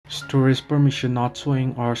storage permission not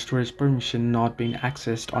showing or storage permission not being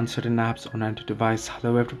accessed on certain apps on Android device.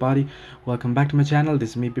 Hello everybody, welcome back to my channel.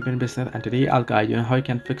 This is me Bipin Business, and today I'll guide you on how you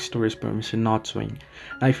can fix storage permission not showing.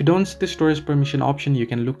 Now if you don't see the storage permission option, you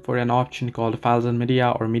can look for an option called files and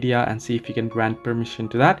media or media and see if you can grant permission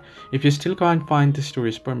to that. If you still can't find the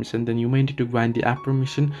storage permission, then you may need to grant the app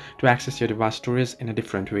permission to access your device storage in a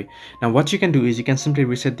different way. Now what you can do is you can simply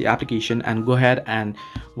reset the application and go ahead, and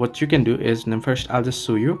what you can do is, first I'll just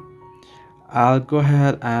show you. I'll go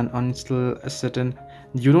ahead and uninstall a certain.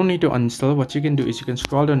 You don't need to uninstall. What you can do is you can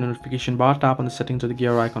scroll down the notification bar, tap on the settings of the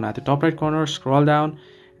gear icon at the top right corner, scroll down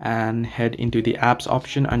and head into the apps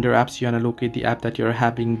option. Under apps, you want to locate the app that you're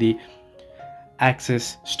having the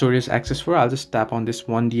storage access for. I'll just tap on this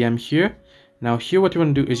 1DM here. Now here what you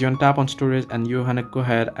want to do is you want to tap on storage and you want to go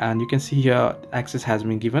ahead, and you can see here access has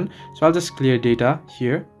been given. So I'll just clear data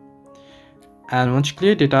here. And once you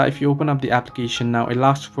clear data, if you open up the application, now it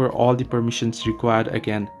asks for all the permissions required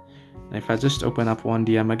again. And if I just open up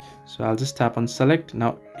 1DM again, so I'll just tap on select.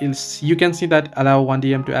 Now you can see that allow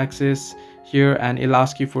 1DM to access here, and it'll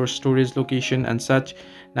ask you for storage location and such.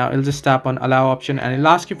 Now it'll just tap on allow option and it'll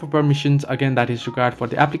ask you for permissions again that is required for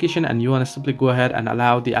the application, and you want to simply go ahead and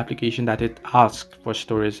allow the application that it asks for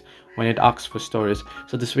storage when it asks for storage.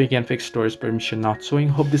 So this way you can fix storage permission not showing.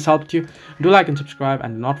 Hope this helped you. Do like and subscribe,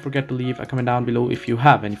 and do not forget to leave a comment down below if you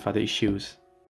have any further issues.